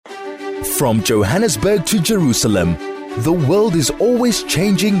From Johannesburg to Jerusalem, the world is always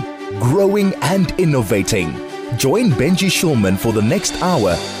changing, growing and innovating. Join Benji Shulman for the next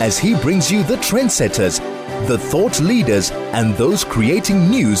hour as he brings you the trendsetters, the thought leaders and those creating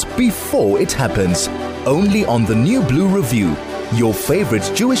news before it happens. Only on the New Blue Review, your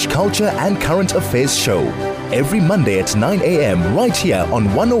favorite Jewish culture and current affairs show. Every Monday at 9 a.m. right here on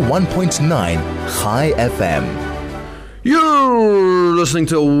 101.9 Chai FM. You're listening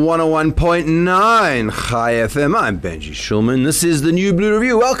to 101.9 Chai FM. I'm Benji Shulman. This is the New Blue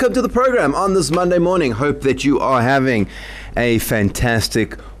Review. Welcome to the program on this Monday morning. Hope that you are having a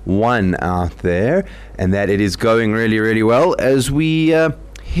fantastic one out there and that it is going really, really well as we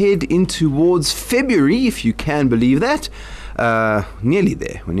head in towards February, if you can believe that. Nearly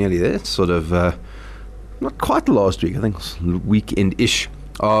there. We're nearly there. It's sort of not quite the last week. I think it's weekend-ish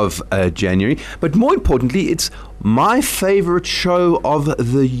of January. But more importantly, it's my favorite show of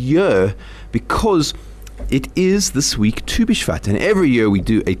the year because it is this week Tu B'Shvat. And every year we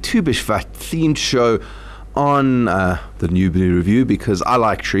do a Tu B'Shvat themed show on the New Blue Review because I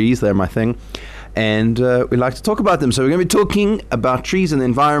like trees. They're my thing. And we like to talk about them. So we're going to be talking about trees and the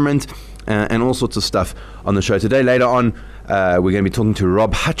environment and all sorts of stuff on the show today. Later on, we're going to be talking to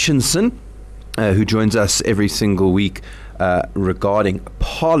Rob Hutchinson, who joins us every single week regarding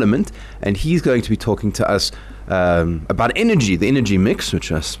Parliament, and he's going to be talking to us about energy, the energy mix,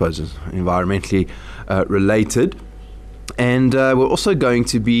 which I suppose is environmentally related. And we're also going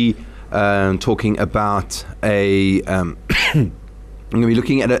to be talking about I'm going to be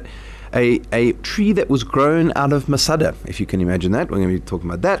looking at a tree that was grown out of Masada, if you can imagine that. We're going to be talking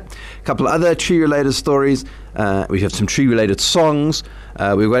about that. A couple of other tree-related stories. We have some tree-related songs.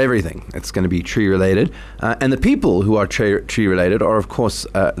 We've got everything. It's going to be tree-related. And the people who are tree-related are, of course,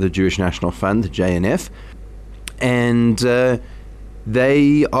 the Jewish National Fund, the JNF. And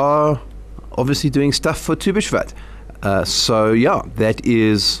they are obviously doing stuff for Tu B'Shvat. So, yeah, that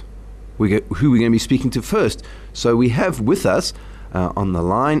is who we're going to be speaking to first. So we have with us on the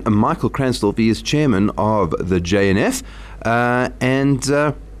line Michael Kransdorf. He is chairman of the JNF.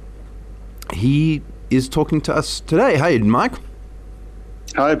 And he is talking to us today. Hey, Mike.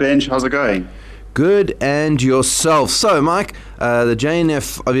 Hi, Benj. How's it going? Good, and yourself. So, Mike, the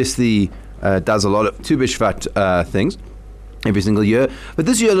JNF obviously does a lot of Tu B'Shvat things every single year, but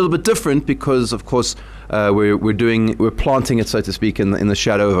this year a little bit different because, of course, we're planting it, so to speak, in the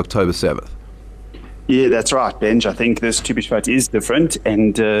shadow of October 7th. Yeah, that's right, Benj. I think this Tu B'Shvat is different,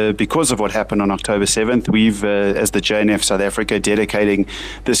 and because of what happened on October 7th, we've, as the JNF South Africa, dedicating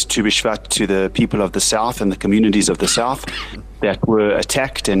this Tu B'Shvat to the people of the South and the communities of the South that were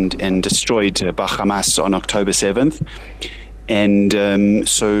attacked and destroyed by Hamas on October 7th. And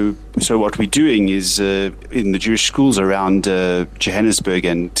so what we're doing is in the Jewish schools around Johannesburg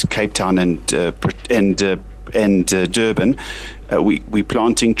and Cape Town and Durban, we're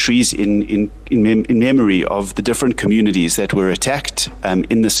planting trees in memory of the different communities that were attacked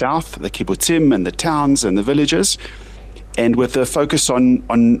in the south, the kibbutzim and the towns and the villages, and with a focus on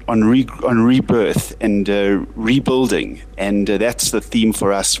rebirth and rebuilding. And that's the theme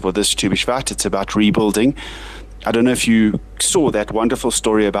for us for this Tu B'Shvat. It's about rebuilding. I don't know if you saw that wonderful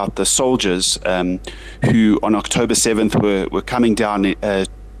story about the soldiers who on October 7th were coming down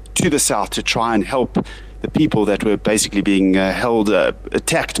to the south to try and help the people that were basically being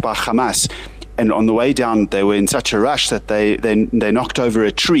attacked by Hamas. And on the way down, they were in such a rush that they knocked over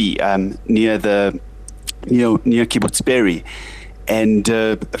a tree near Kibbutz Be'eri. And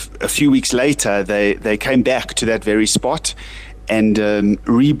a few weeks later, they came back to that very spot and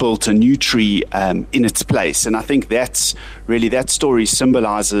rebuilt a new tree in its place. And I think that story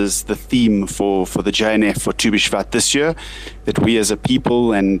symbolizes the theme for the JNF for Tu B'Shvat this year, that we as a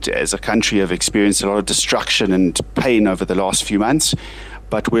people and as a country have experienced a lot of destruction and pain over the last few months.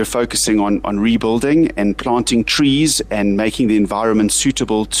 But we're focusing on rebuilding and planting trees and making the environment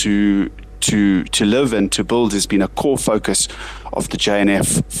suitable to live and to build has been a core focus of the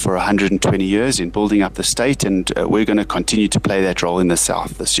JNF for 120 years in building up the state, and we're going to continue to play that role in the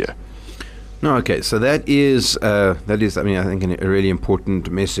South this year. No, okay, so that is, I think a really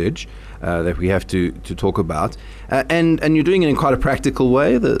important message that we have to talk about, and you're doing it in quite a practical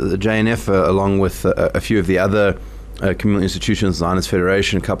way. The JNF, along with a few of the other communal institutions, Zionist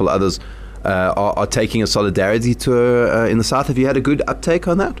Federation, a couple of others, are taking a solidarity tour in the South. Have you had a good uptake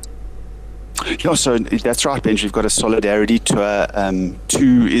on that? Yeah, so that's right, Benj. We've got a solidarity tour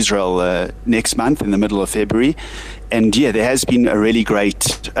to Israel next month in the middle of February. And yeah, there has been a really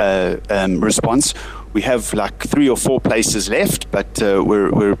great response. We have like 3 or 4 places left, but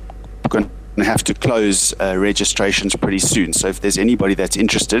we're going have to close registrations pretty soon. So if there's anybody that's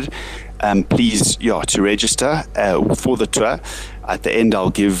interested, please, to register for the tour. At the end,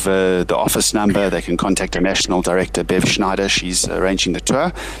 I'll give the office number. They can contact our national director, Bev Schneider. She's arranging the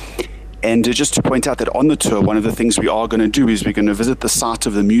tour. And just to point out that on the tour, one of the things we are going to do is we're going to visit the site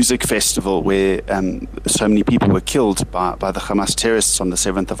of the music festival where so many people were killed by the Hamas terrorists on the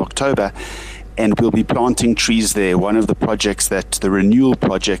 7th of October. And we'll be planting trees there. One of the projects the renewal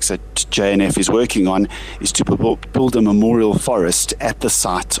projects that JNF is working on is to build a memorial forest at the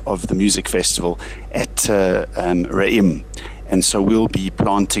site of the music festival at Re'im. And so we'll be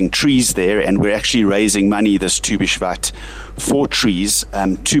planting trees there, and we're actually raising money this Tu B'Shvat for trees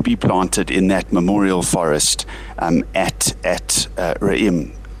to be planted in that memorial forest at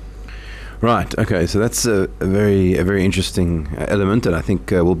Re'im. Right. Okay. So that's a very interesting element, and I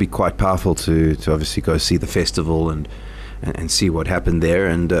think will be quite powerful to obviously go see the festival and see what happened there.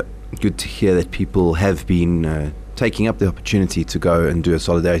 And good to hear that people have been taking up the opportunity to go and do a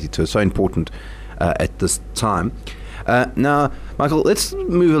solidarity tour. So important at this time. Now, Michael, let's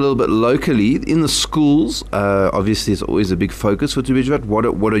move a little bit locally. In the schools, obviously, it's always a big focus for Tu B'Shvat.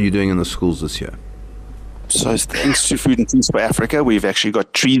 What are you doing in the schools this year? So thanks to Food and Trees for Africa, we've actually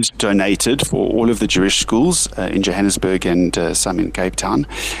got trees donated for all of the Jewish schools in Johannesburg and some in Cape Town.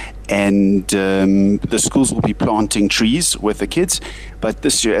 And the schools will be planting trees with the kids. But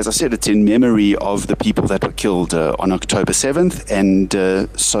this year, as I said, it's in memory of the people that were killed on October 7th. And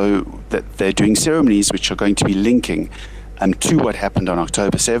so that they're doing ceremonies which are going to be linking to what happened on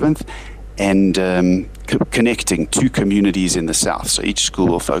October 7th and connecting two communities in the south. So each school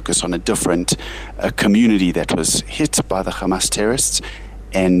will focus on a different community that was hit by the Hamas terrorists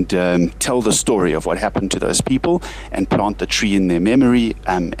and tell the story of what happened to those people and plant the tree in their memory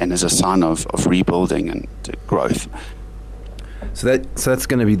and as a sign of rebuilding and growth. So that's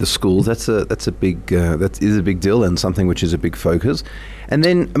going to be the schools. That is a big deal and something which is a big focus. And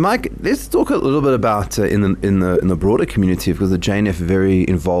then, Mike, let's talk a little bit about in the broader community, because the JNF are very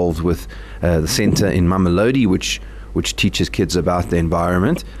involved with the centre in Mamelodi, which teaches kids about the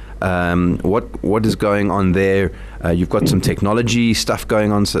environment. What is going on there? You've got some technology stuff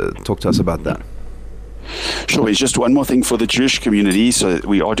going on, so talk to us about that. Sure, it's just one more thing for the Jewish community. So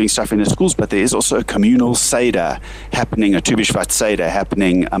we are doing stuff in the schools, but there is also a communal Seder happening, a Tu B'Shvat Seder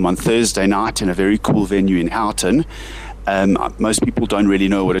happening on Thursday night in a very cool venue in Houghton. Most people don't really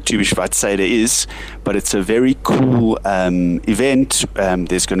know what a Tu B'Shvat Seder is, but it's a very cool event.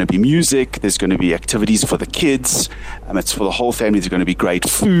 There's going to be music, there's going to be activities for the kids, it's for the whole family, there's going to be great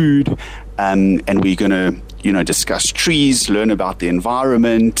food, and we're going to discuss trees, learn about the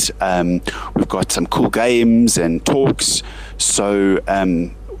environment. We've got some cool games and talks. So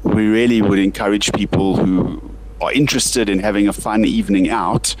we really would encourage people who are interested in having a fun evening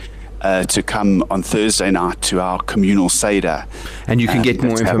out to come on Thursday night to our communal Seder. And you can get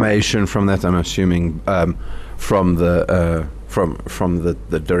more information from that, I'm assuming, from the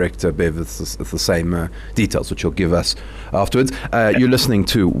director, Bev. It's the same details which you'll give us afterwards. You're listening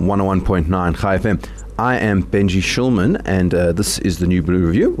to 101.9 Chai FM. I am Benji Shulman, and this is the New Blue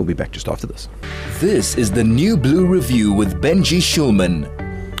Review. We'll be back just after this. This is the New Blue Review with Benji Shulman.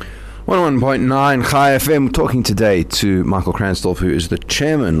 101.9 Chai FM, talking today to Michael Kransdorf, who is the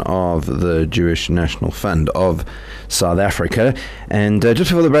chairman of the Jewish National Fund of South Africa. And just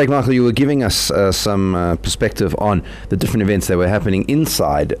before the break, Michael, you were giving us some perspective on the different events that were happening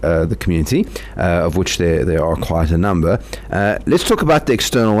inside the community, of which there are quite a number. Let's talk about the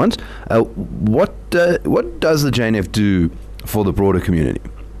external ones. What does the JNF do for the broader community?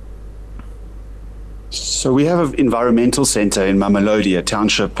 So we have an environmental centre in Mamelodi, a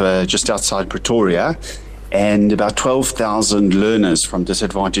township just outside Pretoria, and about 12,000 learners from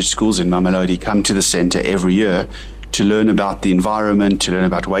disadvantaged schools in Mamelodi come to the centre every year to learn about the environment, to learn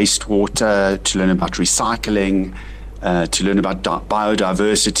about wastewater, to learn about recycling, to learn about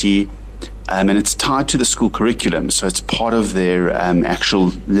biodiversity, and it's tied to the school curriculum, so it's part of their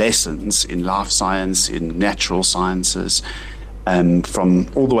actual lessons in life science, in natural sciences, from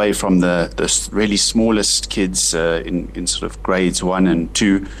all the way from the really smallest kids in sort of grades 1 and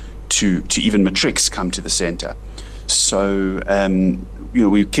 2 to even matrics come to the centre. So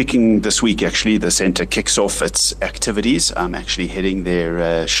we're kicking this week, actually. The centre kicks off its activities. I'm actually heading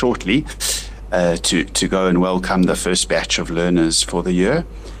there shortly to go and welcome the first batch of learners for the year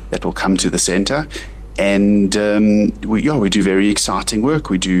that will come to the centre. And we do very exciting work.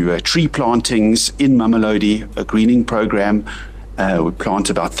 We do tree plantings in Mamelodi, a greening program. We plant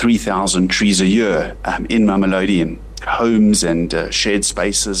about 3,000 trees a year in Mamelodi, in homes and shared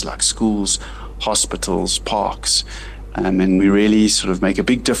spaces like schools, hospitals, parks. and we really sort of make a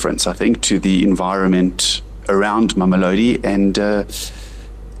big difference, I think, to the environment around Mamelodi,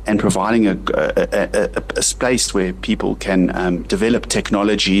 and providing a space where people can develop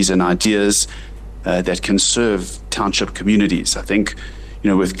technologies and ideas that can serve township communities. I think,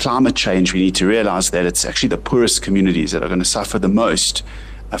 with climate change, we need to realize that it's actually the poorest communities that are going to suffer the most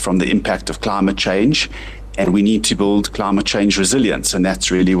from the impact of climate change. And we need to build climate change resilience. And that's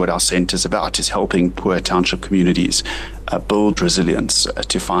really what our centre is about, is helping poor township communities build resilience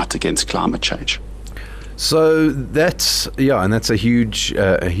to fight against climate change. So that's a huge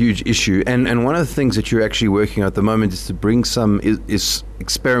issue. And one of the things that you're actually working on at the moment is to bring some is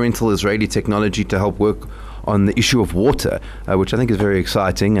experimental Israeli technology to help work on the issue of water, which I think is very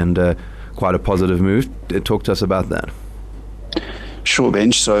exciting and quite a positive move. Talk to us about that. Sure,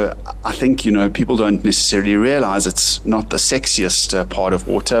 Benj. So I think, people don't necessarily realize it's not the sexiest part of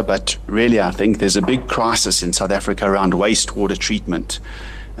water, but really I think there's a big crisis in South Africa around wastewater treatment.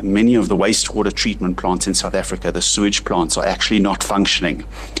 Many of the wastewater treatment plants in South Africa, the sewage plants, are actually not functioning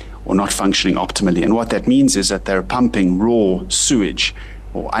or not functioning optimally. And what that means is that they're pumping raw sewage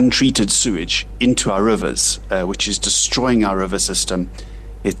or untreated sewage into our rivers, which is destroying our river system.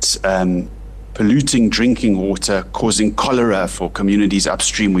 It's polluting drinking water, causing cholera for communities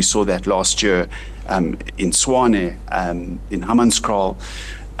upstream. We saw that last year in Swane, in Hammanskraal,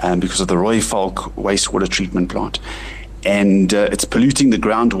 because of the Rooivalk wastewater treatment plant. And it's polluting the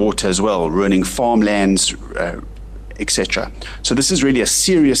groundwater as well, ruining farmlands, etc. So this is really a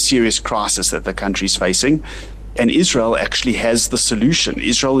serious crisis that the country is facing. And Israel actually has the solution.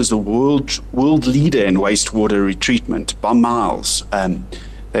 Israel is the world leader in wastewater retreatment by miles.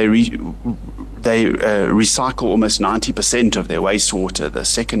 They recycle almost 90% of their wastewater. The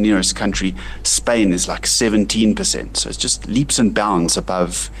second nearest country, Spain, is like 17%. So it's just leaps and bounds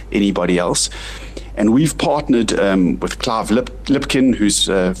above anybody else. And we've partnered with Clive Lipkin, who's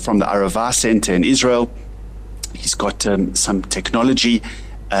from the Arava Center in Israel. He's got some technology,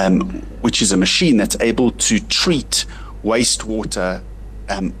 which is a machine that's able to treat wastewater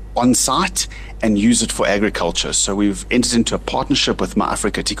on site and use it for agriculture. So we've entered into a partnership with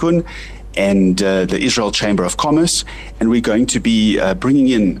MyAfrica Tikkun and the Israel Chamber of Commerce, and we're going to be bringing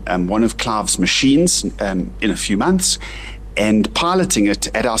in one of Clive's machines in a few months and piloting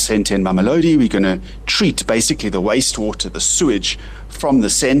it at our center in Mamelodi. We're going to treat basically the wastewater, the sewage from the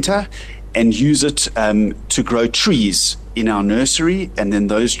center, and use it to grow trees in our nursery, and then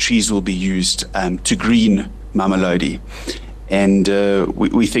those trees will be used to green Mamelodi. And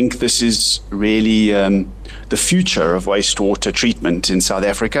we think this is really the future of wastewater treatment in South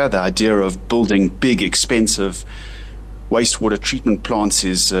Africa. The idea of building big, expensive wastewater treatment plants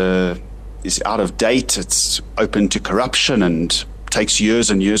is out of date. It's open to corruption and takes years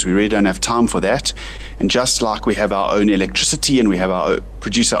and years. We really don't have time for that. And just like we have our own electricity and we have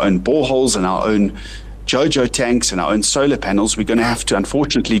produce our own boreholes and our own JoJo tanks and our own solar panels, we're going to have to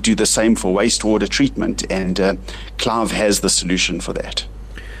unfortunately do the same for wastewater treatment, and Clive has the solution for that.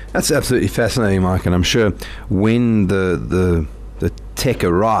 That's absolutely fascinating, Mike, and I'm sure when the tech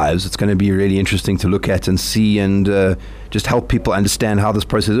arrives, it's going to be really interesting to look at and see and just help people understand how this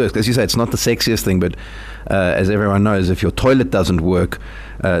process works. As you say, it's not the sexiest thing, but as everyone knows, if your toilet doesn't work,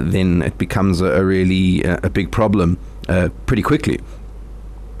 then it becomes a really big problem pretty quickly.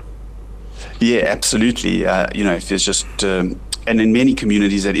 Yeah, absolutely. If there's just, and in many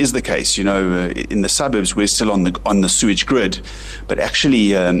communities that is the case. In the suburbs we're still on the sewage grid, but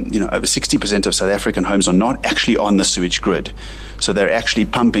actually, over 60% of South African homes are not actually on the sewage grid, so they're actually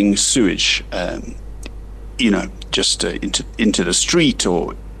pumping sewage, just into the street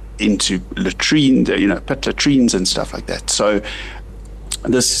or into latrine, pit latrines and stuff like that. So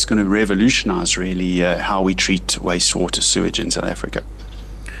this is going to revolutionize really how we treat wastewater sewage in South Africa.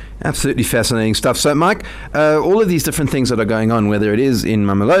 Absolutely fascinating stuff. So, Mike, all of these different things that are going on, whether it is in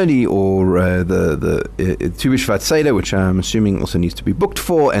Mamelodi or the Tu B'Shvat Seder, which I'm assuming also needs to be booked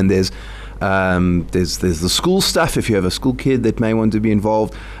for, and there's the school stuff if you have a school kid that may want to be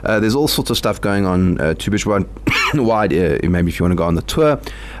involved. There's all sorts of stuff going on Tu B'Shvat wide, maybe if you want to go on the tour.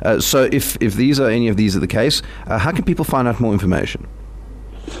 So if any of these are the case, how can people find out more information?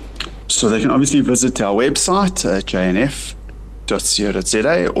 So they can obviously visit our website, JNF.co.za,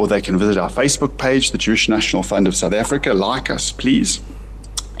 or they can visit our Facebook page, the Jewish National Fund of South Africa. Like us, please,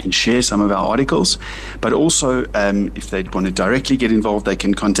 and share some of our articles. But also, if they want to directly get involved, they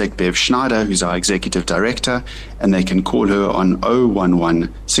can contact Bev Schneider, who's our Executive Director, and they can call her on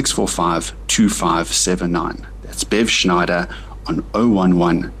 011 645 2579. That's Bev Schneider on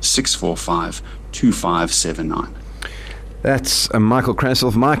 011 645 2579. That's Michael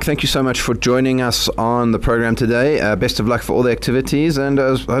Kransdorf. Mike, thank you so much for joining us on the program today. Best of luck for all the activities, and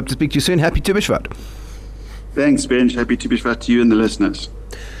I hope to speak to you soon. Happy Tu B'Shvat. Thanks, Benj. Happy Tu B'Shvat to you and the listeners.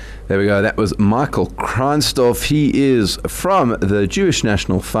 There we go. That was Michael Kransdorf. He is from the Jewish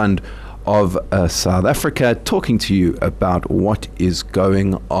National Fund of South Africa, talking to you about what is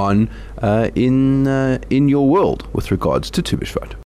going on in your world with regards to Tu B'Shvat.